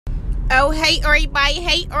Oh, hey everybody,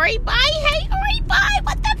 what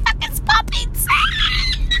the fuck is popping,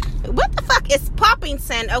 son? What the fuck is popping,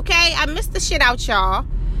 son? Okay, I missed the shit out, y'all.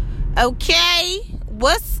 Okay,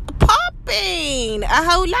 what's popping? A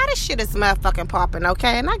whole lot of shit is motherfucking popping,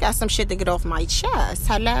 okay? And I got some shit to get off my chest,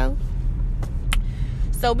 hello?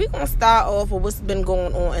 So we gonna start off with what's been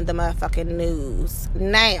going on in the motherfucking news.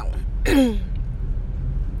 Now,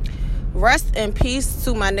 rest in peace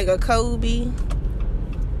to my nigga Kobe.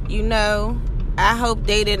 You know, I hope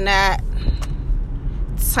they did not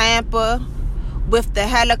tamper with the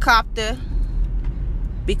helicopter,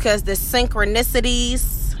 because the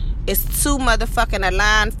synchronicities is too motherfucking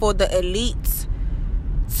aligned for the elite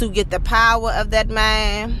to get the power of that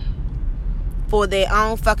man for their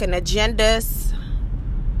own fucking agendas.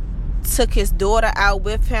 Took his daughter out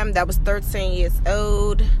with him that was 13 years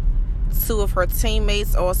old. Two of her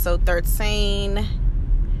teammates also 13.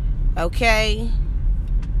 Okay.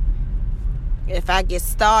 If I get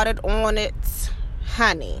started on it,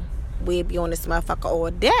 honey, we'll be on this motherfucker all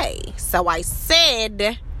day. So I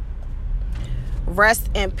said, rest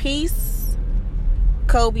in peace,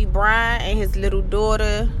 Kobe Bryant and his little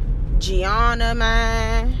daughter, Gianna,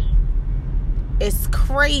 man. It's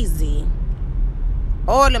crazy.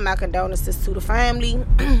 All of my condolences to the family.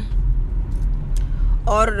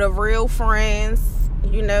 All of the real friends,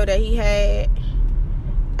 you know, that he had.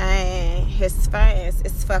 And his fans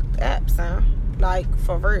is fucked up, son. Like,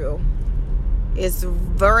 for real. It's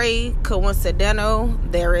very coincidental.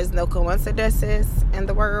 There is no coincidences in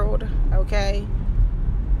the world, okay?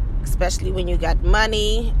 Especially when you got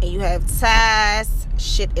money and you have ties.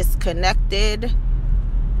 Shit is connected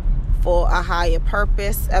for a higher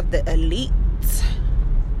purpose of the elite.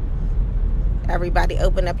 Everybody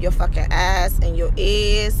open up your fucking eyes and your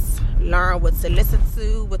ears. Learn what to listen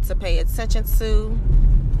to, what to pay attention to.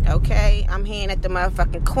 Okay, I'm hearing that the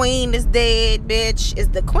motherfucking queen is dead, bitch. Is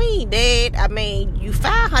the queen dead? I mean, you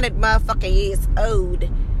 500 motherfucking years old.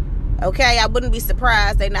 Okay, I wouldn't be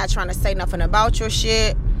surprised they not trying to say nothing about your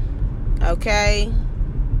shit. Okay.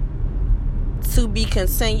 To be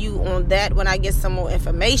continued on that when I get some more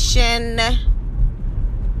information.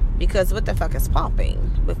 Because what the fuck is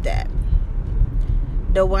popping with that?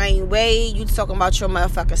 Dwayne Wade, you talking about your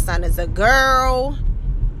motherfucking son is a girl.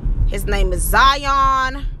 His name is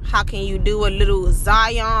Zion. How can you do a little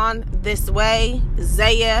Zion this way?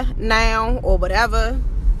 Zaya now or whatever.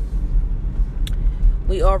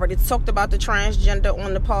 We already talked about the transgender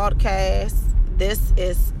on the podcast. This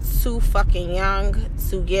is too fucking young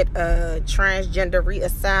to get a transgender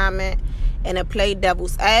reassignment and to play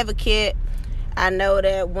devil's advocate. I know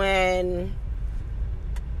that when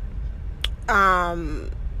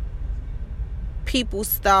people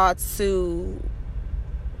start to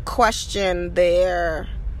question the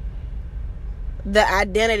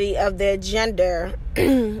identity of their gender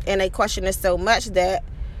and they question it so much that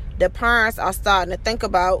the parents are starting to think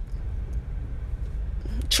about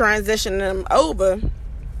transitioning them over.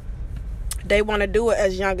 They want to do it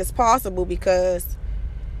as young as possible because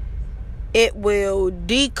it will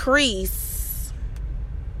decrease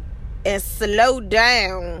and slow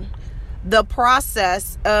down the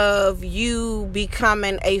process of you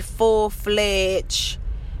becoming a full-fledged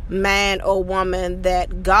man or woman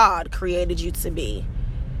that God created you to be.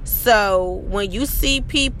 So when you see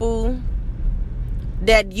people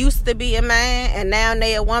that used to be a man and now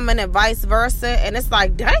they a woman and vice versa, and it's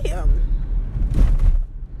like, damn,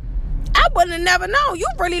 I wouldn't have never known. You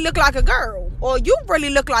really look like a girl, or you really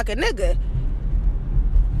look like a nigga.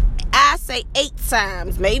 I say 8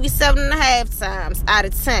 times, maybe 7.5 times out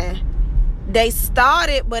of 10. They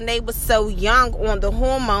started when they were so young on the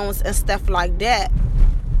hormones and stuff like that.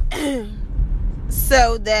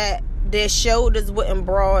 So that their shoulders wouldn't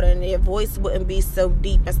broaden, their voice wouldn't be so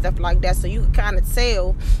deep and stuff like that. So you can kind of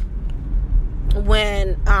tell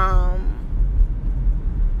when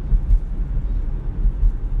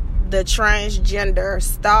the transgender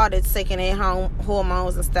started taking their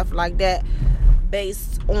hormones and stuff like that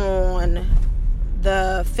based on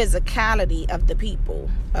the physicality of the people,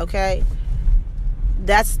 okay?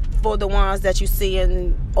 That's for the ones that you see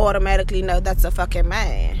and automatically know that's a fucking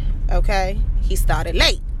man, okay? He started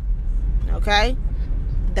late, okay?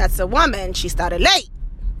 That's a woman. She started late,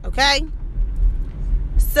 okay?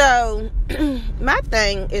 So, my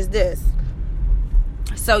thing is this.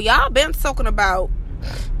 So, y'all been talking about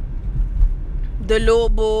the little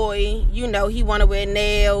boy, you know, he want to wear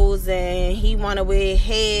nails and he want to wear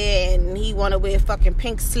hair and he want to wear fucking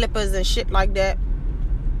pink slippers and shit like that.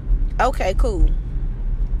 Okay, cool.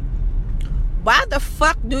 Why the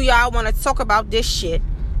fuck do y'all want to talk about this shit?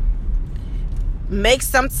 Make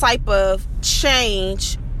some type of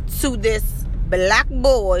change to this black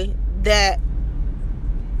boy that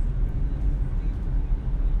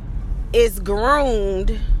is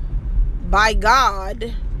groomed by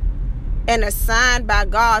God and assigned by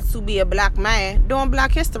God to be a black man during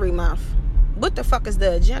Black History Month. What the fuck is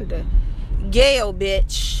the agenda? Gayle,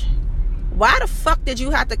 bitch. Why the fuck did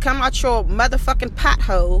you have to come out your motherfucking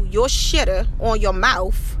pothole, your shitter on your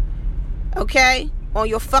mouth, okay? On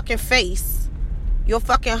your fucking face. Your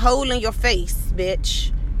fucking hole in your face,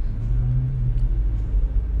 bitch.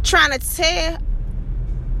 Trying to tear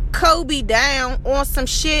Kobe down on some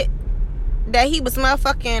shit that he was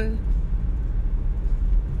motherfucking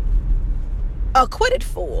acquitted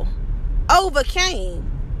for. Overcame.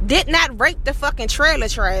 Did not rape the fucking trailer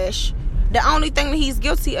trash. The only thing that he's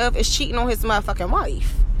guilty of is cheating on his motherfucking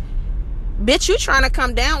wife. Bitch, you trying to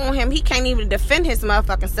come down on him. He can't even defend his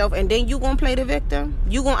motherfucking self. And then you gonna play the victim?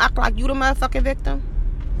 You gonna act like you the motherfucking victim?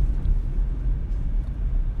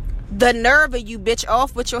 The nerve of you, bitch,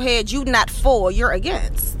 off with your head. You not for, you're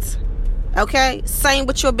against. Okay? Same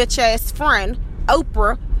with your bitch ass friend,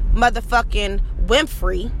 Oprah motherfucking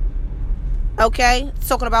Winfrey. Okay?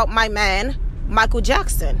 Talking about my man, Michael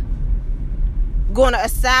Jackson. Going to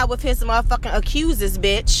side with his motherfucking accusers,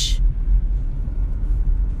 bitch.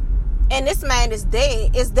 And this man is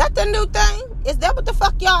dead. Is that the new thing? Is that what the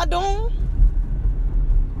fuck y'all doing?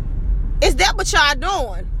 Is that what y'all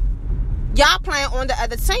doing? Y'all playing on the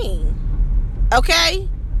other team. Okay?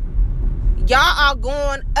 Y'all are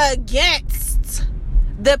going against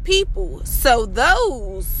the people. So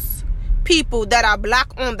those people that are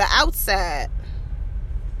black on the outside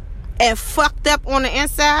and fucked up on the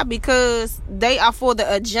inside because they are for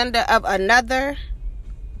the agenda of another,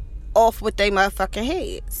 off with their motherfucking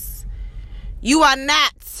heads. You are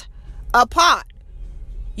not a part.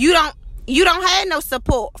 You don't have no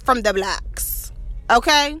support from the blacks.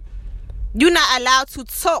 Okay? You're not allowed to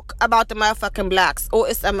talk about the motherfucking blacks, or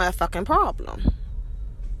it's a motherfucking problem.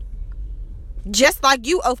 Just like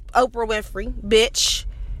you, Oprah Winfrey, bitch.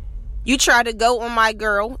 You tried to go on my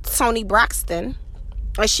girl, Toni Braxton,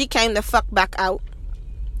 and she came the fuck back out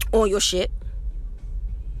on your shit.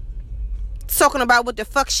 Talking about what the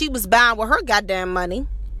fuck she was buying with her goddamn money.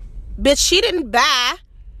 Bitch, she didn't buy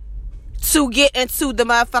to get into the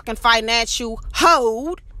motherfucking financial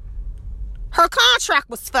hold. Her contract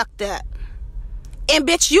was fucked up. And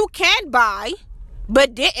bitch, you can buy,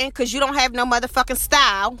 but didn't because you don't have no motherfucking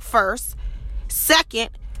style, first. Second,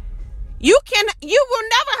 you will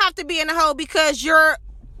never have to be in the hole because you're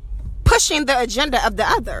pushing the agenda of the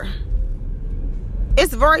other.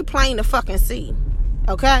 It's very plain to fucking see.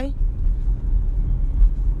 Okay?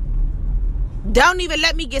 Don't even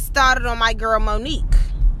let me get started on my girl Monique.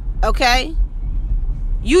 Okay?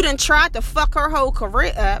 You done tried to fuck her whole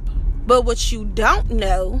career up, but what you don't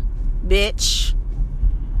know, bitch,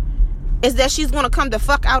 is that she's gonna come the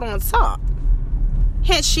fuck out on top.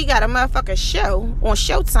 Hence, she got a motherfucking show on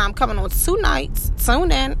Showtime coming on 2 nights.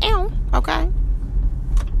 Tune in. Okay?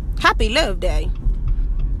 Happy Love Day.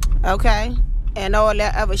 Okay? And all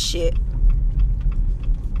that other shit.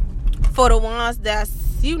 For the ones that's,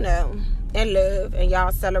 in love and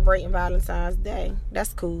y'all celebrating Valentine's Day.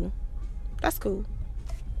 That's cool. That's cool.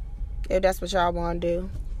 If that's what y'all want to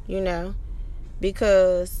do.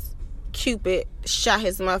 Because Cupid shot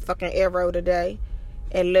his motherfucking arrow today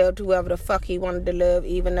and loved whoever the fuck he wanted to love,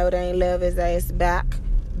 even though they ain't love his ass back.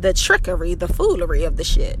 The trickery, the foolery of the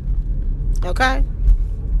shit. Okay?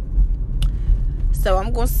 So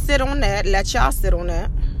I'm going to sit on that, let y'all sit on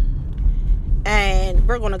that. And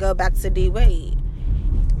we're going to go back to D-Wade.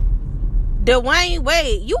 Dwayne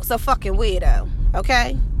Wade, you was a fucking weirdo.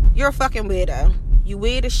 Okay? You're a fucking weirdo. You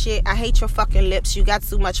weird as shit. I hate your fucking lips. You got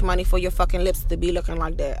too much money for your fucking lips to be looking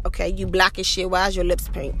like that. Okay? You black as shit. Why is your lips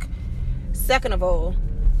pink? Second of all,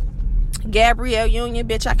 Gabrielle Union,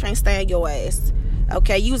 bitch, I can't stand your ass.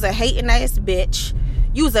 Okay? You's a hating ass bitch.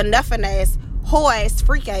 You's a nothing ass, whore ass,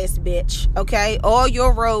 freak ass bitch. Okay? All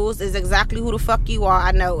your roles is exactly who the fuck you are.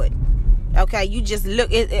 I know it. Okay? You just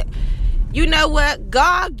look it. You know what?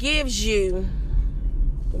 God gives you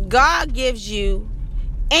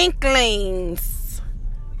inklings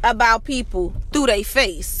about people through their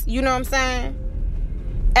face. You know what I'm saying?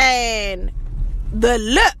 And the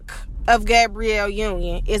look of Gabrielle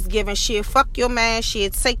Union is giving she'll fuck your man, she'll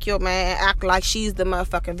take your man, act like she's the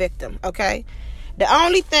motherfucking victim. Okay? The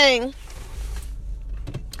only thing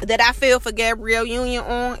that I feel for Gabrielle Union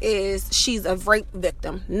on is she's a rape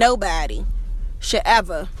victim. Nobody should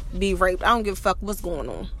ever be raped. I don't give a fuck what's going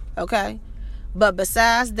on. Okay? But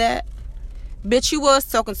besides that, bitch, you was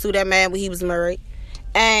talking to that man when he was married.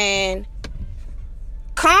 And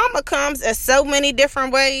karma comes in so many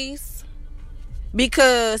different ways.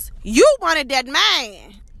 because you wanted that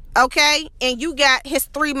man, okay? And you got his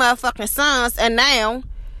 3 motherfucking sons, and now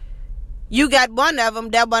you got one of them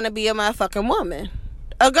that want to be a motherfucking woman,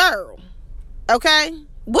 a girl, okay?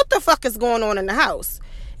 What the fuck is going on in the house?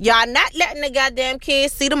 Y'all not letting the goddamn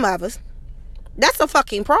kids see the mothers. That's a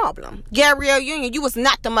fucking problem. Gabrielle Union, you was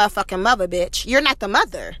not the motherfucking mother, bitch. You're not the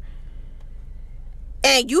mother.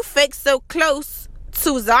 And you fake so close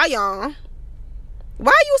to Zion.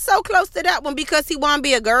 Why are you so close to that one? Because he want to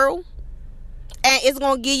be a girl? And it's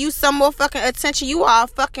going to give you some more fucking attention. You are a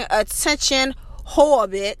fucking attention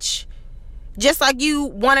whore, bitch. Just like you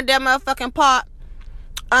wanted that motherfucking part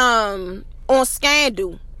on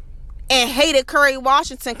Scandal and hated Kerry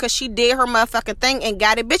Washington because she did her motherfucking thing and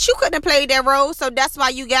got it. Bitch, you couldn't have played that role, so that's why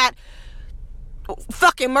you got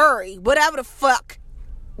fucking Murray. Whatever the fuck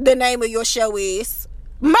the name of your show is.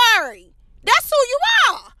 Murray. That's who you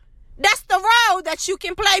are. That's the role that you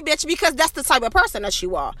can play, bitch, because that's the type of person that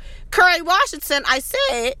you are. Kerry Washington, I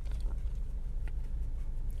said,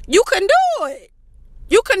 you can do it.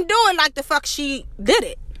 You can do it like the fuck she did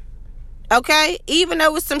it. Okay? Even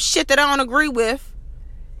though it's some shit that I don't agree with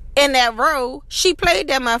in that role, she played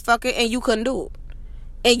that motherfucker and you couldn't do it.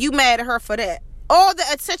 And you mad at her for that. All the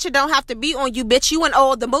attention don't have to be on you, bitch. You in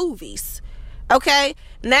all the movies. Okay?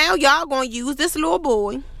 Now y'all gonna use this little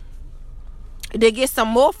boy to get some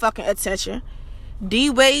more fucking attention.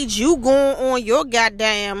 D-Wade, you going on your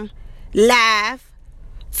goddamn live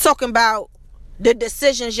talking about the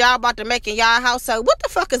decisions y'all about to make in y'all household. What the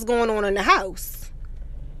fuck is going on in the house?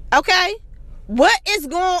 Okay? What is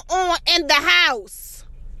going on in the house?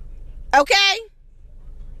 Okay?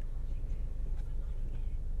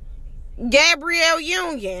 Gabrielle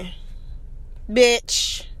Union,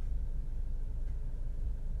 bitch.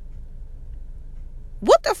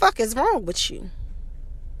 What the fuck is wrong with you?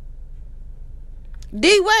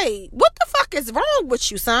 D-Wade, what the fuck is wrong with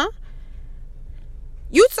you, son?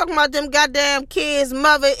 You talking about them goddamn kids'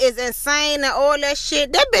 mother is insane and all that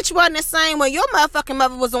shit. That bitch wasn't insane when your motherfucking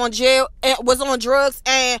mother was on jail and was on drugs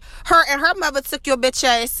and her mother took your bitch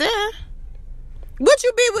ass in. Would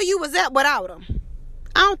you be where you was at without them?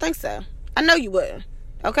 I don't think so. I know you wouldn't.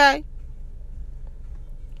 Okay?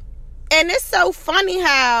 And it's so funny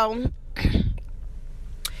how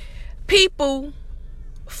people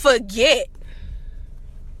forget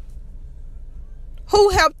who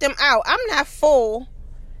helped them out. I'm not full.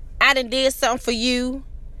 I done did something for you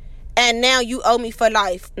and now you owe me for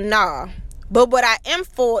life. Nah. But what I am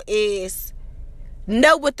for is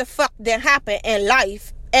know what the fuck that happened in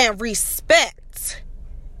life and respect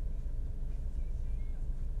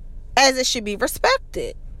as it should be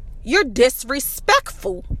respected. You're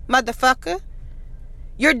disrespectful, motherfucker.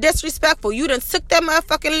 You're disrespectful. You done took that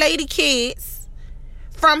motherfucking lady kids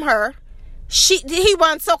from her. He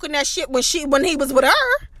wasn't talking that shit when he was with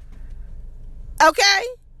her. Okay?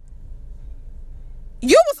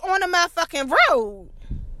 You was on the motherfucking road.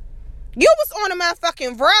 You was on the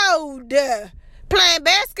motherfucking road playing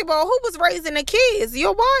basketball. Who was raising the kids?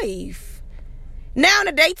 Your wife. Now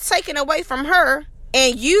that they taken away from her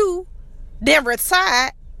and you then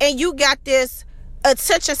retired and you got this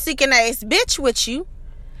attention-seeking ass bitch with you.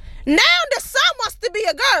 Now the son wants to be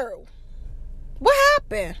a girl. What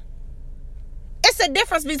happened? It's a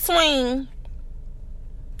difference between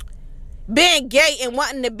being gay and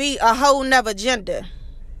wanting to be a whole nother gender.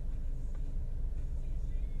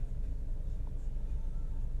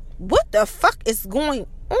 What the fuck is going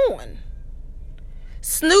on?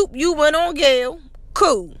 Snoop, you went on Gayle.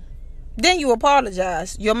 Cool. Then you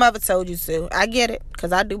apologize. Your mother told you to. I get it.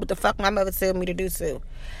 Because I do what the fuck my mother told me to do too.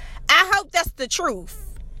 I hope that's the truth.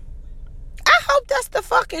 I hope that's the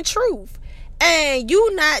fucking truth. And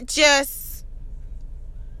you not just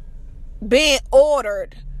being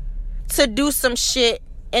ordered to do some shit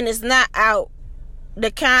and it's not out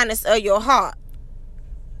the kindness of your heart.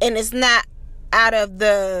 And it's not out of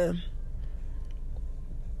the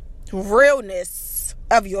realness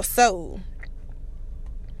of your soul.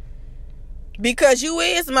 Because you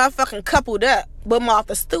is motherfucking coupled up with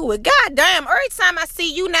Martha Stewart. God damn, every time I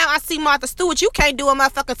see you now, I see Martha Stewart. You can't do a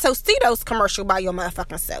motherfucking Tostitos commercial by your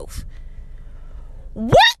motherfucking self.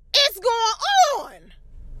 What is going on?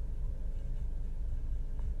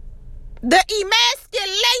 The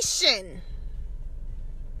emasculation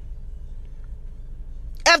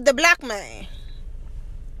of the black man.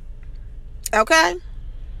 Okay?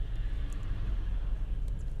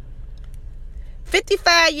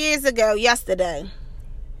 55 years ago, yesterday,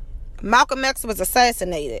 Malcolm X was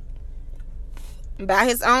assassinated by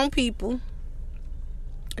his own people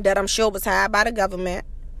that I'm sure was hired by the government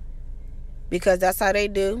because that's how they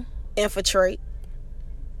do, infiltrate.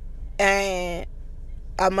 And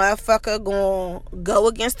a motherfucker gonna go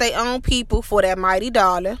against their own people for that mighty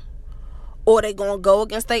dollar, or they gonna go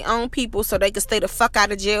against their own people so they can stay the fuck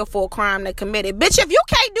out of jail for a crime they committed. Bitch, if you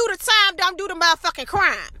can't do the time, don't do the motherfucking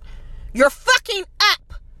crime. You're fucking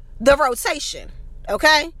up the rotation,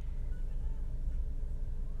 okay?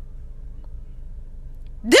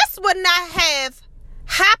 This would not have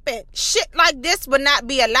happened. Shit like this would not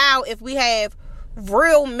be allowed if we have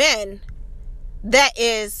real men that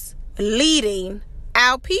is leading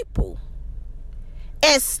our people.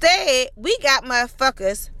 Instead, we got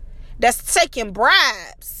motherfuckers that's taking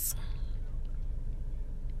bribes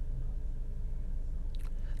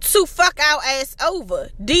to fuck our ass over.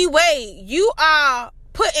 D-Wade, you are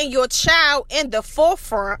putting your child in the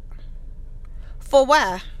forefront. For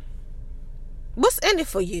why? What's in it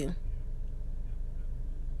for you?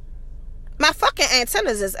 My fucking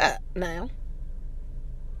antennas is up now.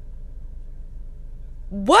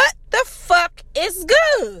 What the fuck is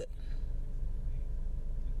good?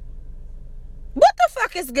 What the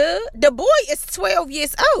fuck is good? The boy is 12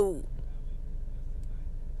 years old.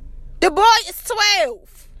 The boy is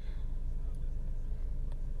 12.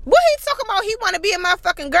 What he talking about? He want to be a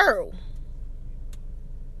motherfucking girl.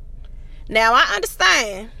 Now, I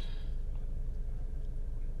understand.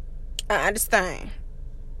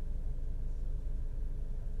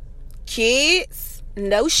 Kids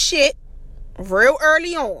know shit real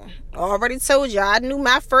early on. I already told you I knew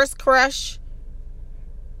my first crush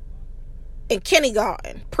in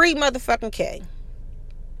kindergarten. Pre-motherfucking K.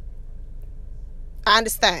 I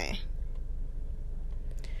understand.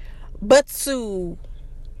 But to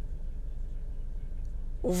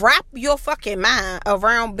wrap your fucking mind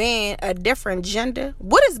around being a different gender,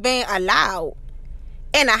 what is being allowed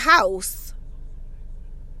in a house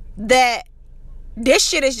that this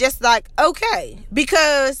shit is just like, okay,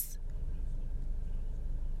 because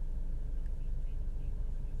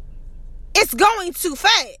it's going too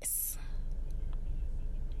fast.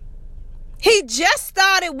 He just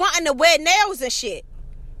started wanting to wear nails and shit.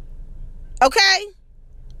 Okay?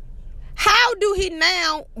 How do he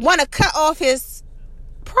now want to cut off his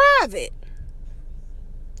private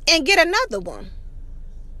and get another one?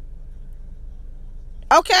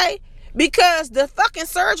 Okay? Because the fucking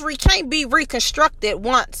surgery can't be reconstructed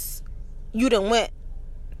once you done went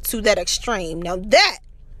to that extreme. Now that,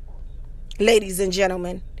 ladies and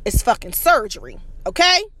gentlemen, is fucking surgery.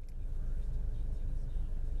 Okay?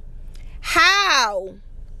 How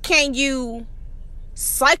can you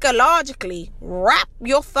psychologically wrap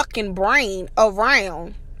your fucking brain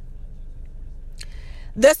around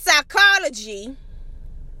the psychology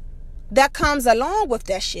that comes along with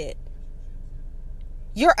that shit?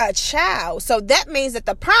 You're a child. So that means that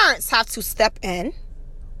the parents have to step in.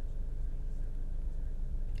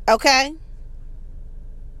 Okay?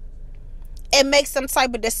 And make some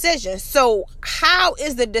type of decision. So how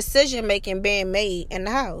is the decision making being made in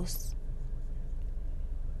the house?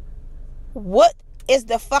 What is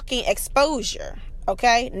the fucking exposure?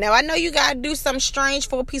 Okay? Now I know you gotta do something strange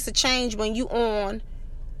for a piece of change when you on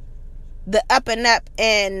the up and up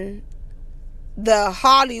in the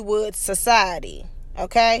Hollywood society.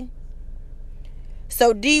 Okay?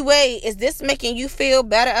 So D-Wade, is this making you feel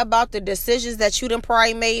better about the decisions that you done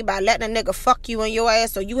probably made by letting a nigga fuck you in your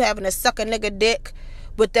ass, or you having to suck a nigga dick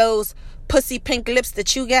with those pussy pink lips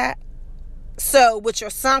that you got? So with your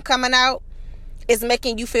son coming out, is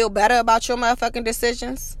making you feel better about your motherfucking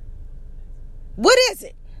decisions? What is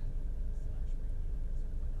it?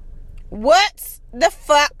 What the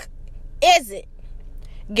fuck is it?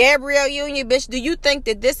 Gabrielle Union, bitch, do you think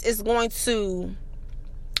that this is going to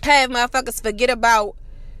have motherfuckers forget about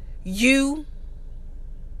you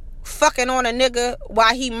fucking on a nigga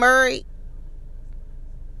while he married?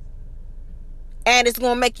 And it's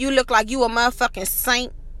gonna make you look like you a motherfucking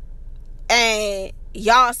saint, and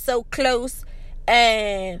y'all so close,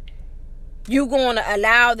 and you gonna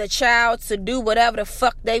allow the child to do whatever the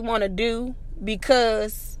fuck they want to do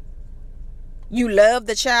because you love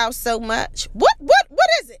the child so much? What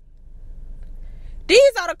is it?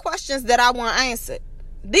 These are the questions that I want answered.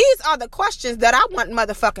 These are the questions that I want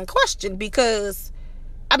motherfucking questioned, because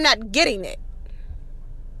I'm not getting it.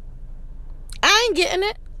 I ain't getting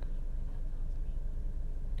it.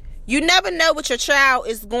 You never know what your child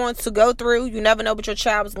is going to go through. You never know what your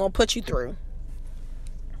child is going to put you through.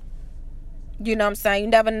 You know what I'm saying? You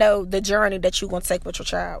never know the journey that you're going to take with your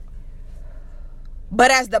child.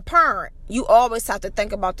 But as the parent, you always have to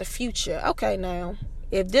think about the future. Okay, now,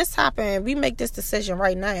 if this happened, we make this decision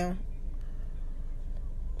right now.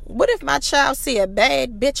 What if my child see a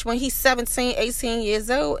bad bitch when he's 17, 18 years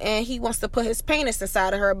old and he wants to put his penis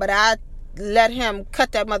inside of her, but I let him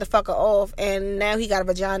cut that motherfucker off, and now he got a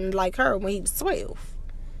vagina like her when he was 12.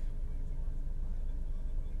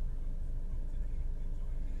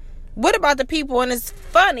 What about the people? And it's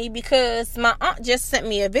funny because my aunt just sent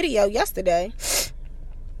me a video yesterday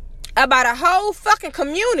about a whole fucking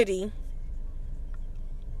community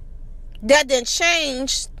that then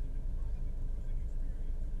changed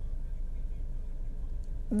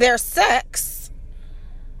their sex,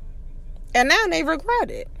 and now they regret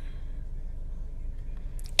it,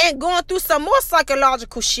 and going through some more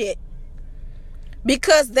psychological shit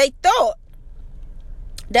because they thought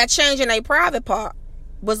that changing a private part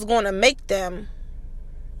was going to make them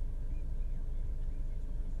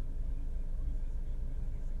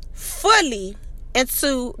fully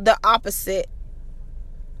into the opposite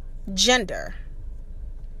gender,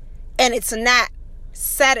 and it's not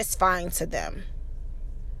satisfying to them.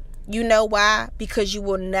 You know why? Because you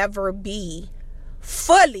will never be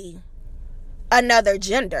fully another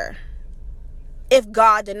gender if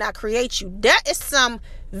God did not create you. That is some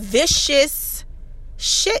vicious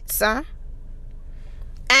shit, son.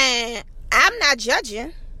 And I'm not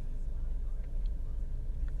judging.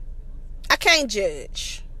 I can't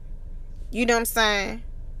judge. You know what I'm saying?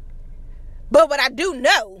 But what I do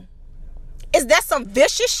know is that some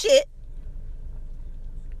vicious shit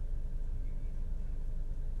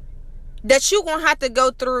that you're going to have to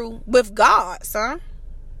go through with God, son.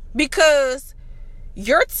 Because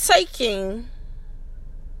you're taking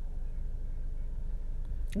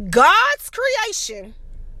God's creation,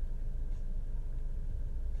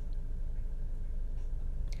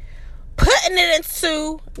 putting it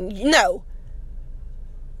into,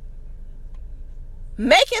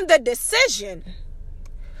 making the decision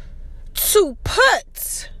to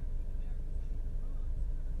put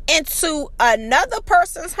into another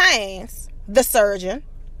person's hands, the surgeon,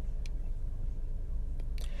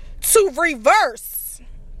 to reverse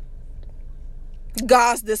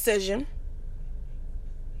God's decision.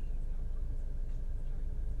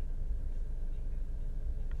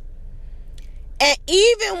 And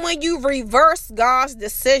even when you reverse God's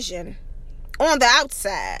decision on the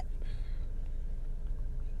outside,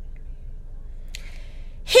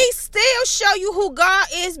 He still show you who God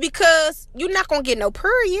is, because you're not going to get no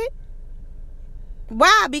period.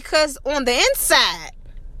 Why? Because on the inside,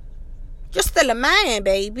 you're still a man,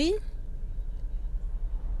 baby.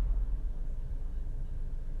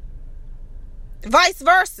 Vice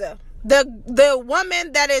versa. The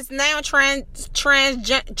woman that is now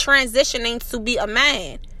transitioning to be a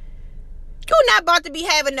man, you're not about to be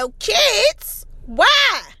having no kids.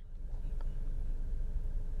 Why?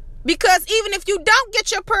 Because even if you don't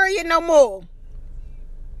get your period no more,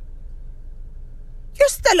 you're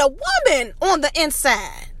still a woman on the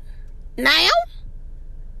inside. Now,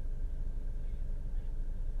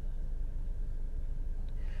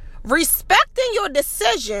 respecting your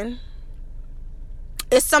decision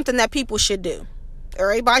is something that people should do.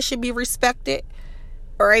 Everybody should be respected.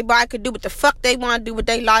 Everybody could do what the fuck they want to do with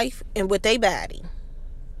their life and with their body.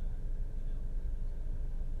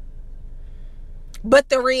 But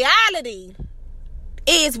the reality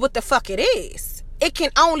is what the fuck it is. It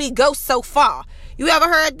can only go so far. You ever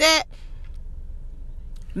heard that?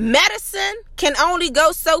 Medicine can only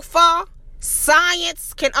go so far.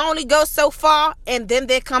 Science can only go so far. And then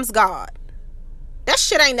there comes God. That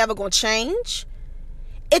shit ain't never gonna change.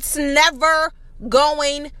 It's never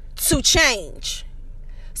going to change.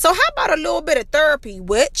 So how about a little bit of therapy,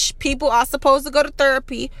 which people are supposed to go to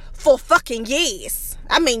therapy for fucking years.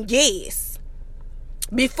 I mean years.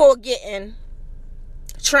 Before getting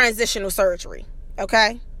transitional surgery.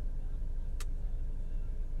 Okay?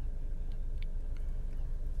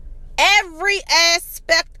 Every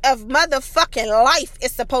aspect of motherfucking life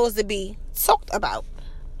is supposed to be talked about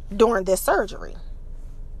during this surgery.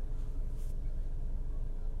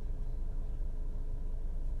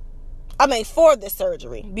 I mean, for this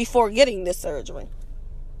surgery. Before getting this surgery.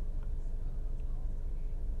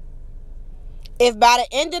 If by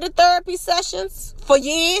the end of the therapy sessions for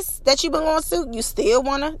years that you've been going to, you still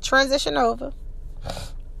want to transition over,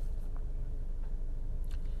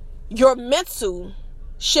 your mental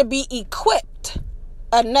should be equipped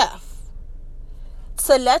enough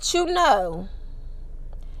to let you know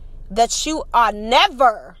that you are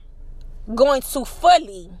never going to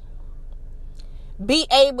fully be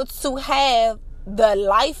able to have the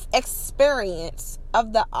life experience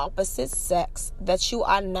of the opposite sex that you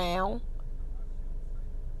are now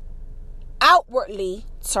outwardly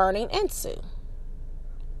turning into.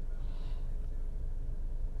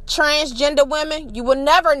 Transgender women, you will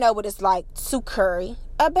never know what it's like to carry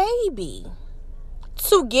a baby,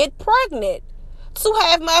 to get pregnant, to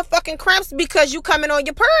have motherfucking cramps because you coming on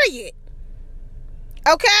your period.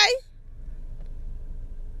 Okay?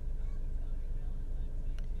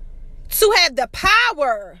 To have the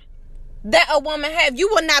power that a woman have, you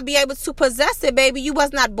will not be able to possess it, baby. You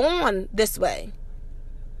was not born this way.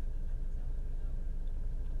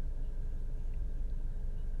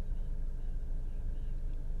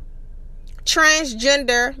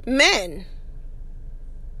 Transgender men,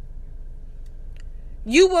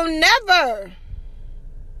 you will never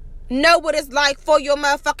know what it's like for your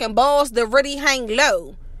motherfucking balls to really hang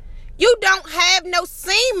low. You don't have no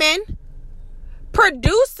semen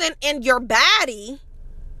producing in your body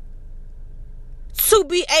to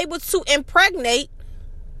be able to impregnate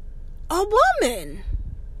a woman.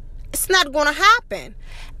 It's not gonna happen.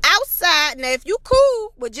 Outside, now if you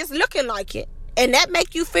cool with just looking like it and that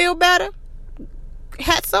make you feel better,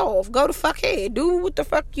 hats off. Go the fuck ahead. Do what the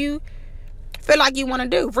fuck you feel like you want to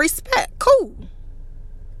do. Respect. Cool.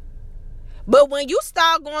 But when you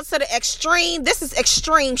start going to the extreme, this is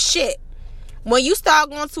extreme shit. When you start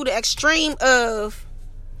going to the extreme of,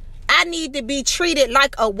 I need to be treated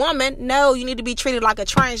like a woman. No, you need to be treated like a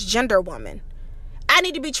transgender woman. I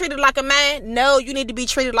need to be treated like a man. No, you need to be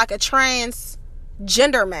treated like a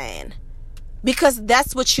transgender man. Because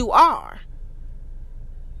that's what you are.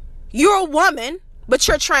 You're a woman, but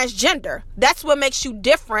you're transgender. That's what makes you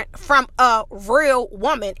different from a real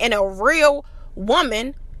woman. And a real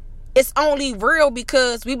woman is only real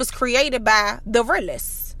because we was created by the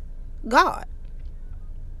realest, God.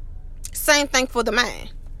 Same thing for the man.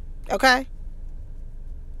 Okay?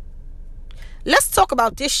 Let's talk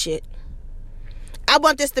about this shit. I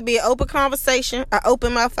want this to be an open conversation, an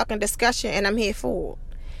open motherfucking discussion, and I'm here for it.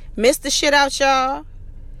 Miss the shit out, y'all.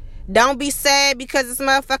 Don't be sad because it's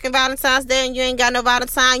motherfucking Valentine's Day and you ain't got no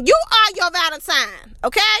Valentine. You are your Valentine,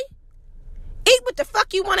 okay? Eat what the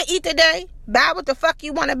fuck you want to eat today. Buy what the fuck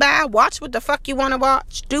you want to buy. Watch what the fuck you want to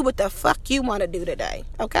watch. Do what the fuck you want to do today,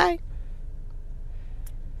 okay?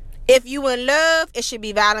 If you in love, it should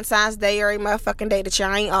be Valentine's Day every motherfucking day that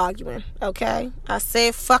y'all ain't arguing, okay? I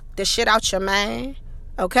said fuck the shit out your man,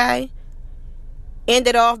 okay? End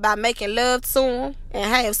it off by making love to him and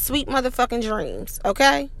have sweet motherfucking dreams,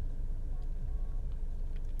 okay?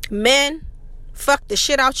 Men, fuck the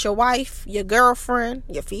shit out your wife, your girlfriend,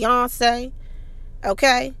 your fiance,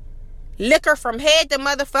 okay? Lick her from head to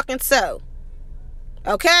motherfucking toe,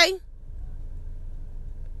 okay?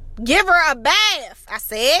 Give her a bath, I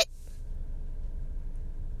said,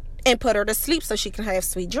 and put her to sleep so she can have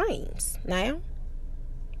sweet dreams. Now,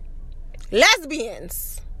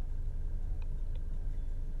 lesbians,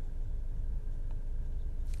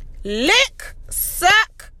 lick,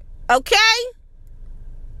 suck, okay?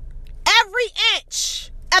 Every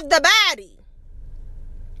inch of the body,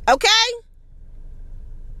 okay?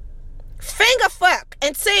 Finger fuck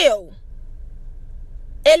until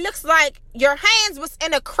it looks like your hands was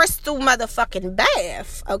in a crystal motherfucking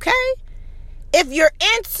bath, okay? If you're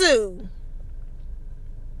into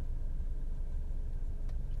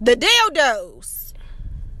the dildos,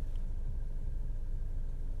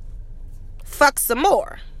 fuck some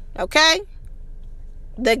more, okay?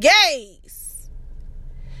 The gays,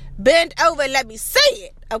 bend over, let me see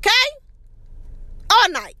it, okay? All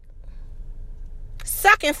night.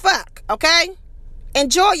 Suck and fuck, okay?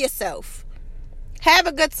 Enjoy yourself. Have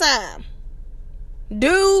a good time.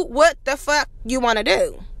 Do what the fuck you want to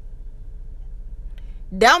do.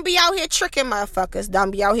 Don't be out here tricking motherfuckers.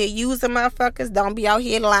 Don't be out here using motherfuckers. Don't be out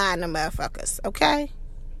here lying to motherfuckers, okay?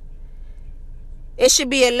 It should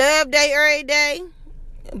be a love day every day.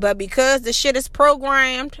 But because the shit is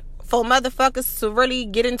programmed for motherfuckers to really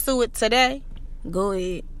get into it today, go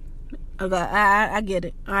ahead. Okay, I get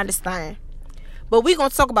it. I understand. But we're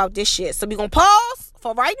going to talk about this shit. So we're going to pause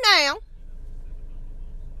for right now.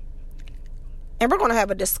 And we're going to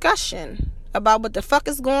have a discussion about what the fuck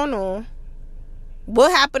is going on.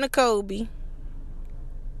 What happened to Kobe?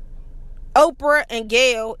 Oprah and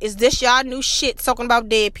Gayle, is this y'all new shit talking about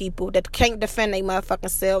dead people that can't defend their motherfucking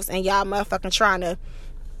selves and y'all motherfucking trying to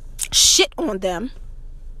shit on them?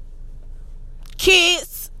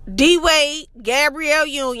 Kids, D-Wade, Gabrielle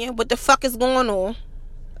Union, what the fuck is going on?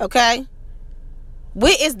 Okay?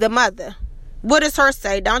 Where is the mother? What does her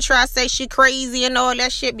say? Don't try to say she crazy and all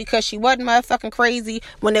that shit because she wasn't motherfucking crazy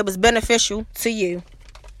when it was beneficial to you.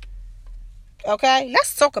 Okay?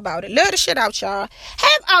 Let's talk about it. Love the shit out, y'all.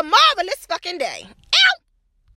 Have a marvelous fucking day.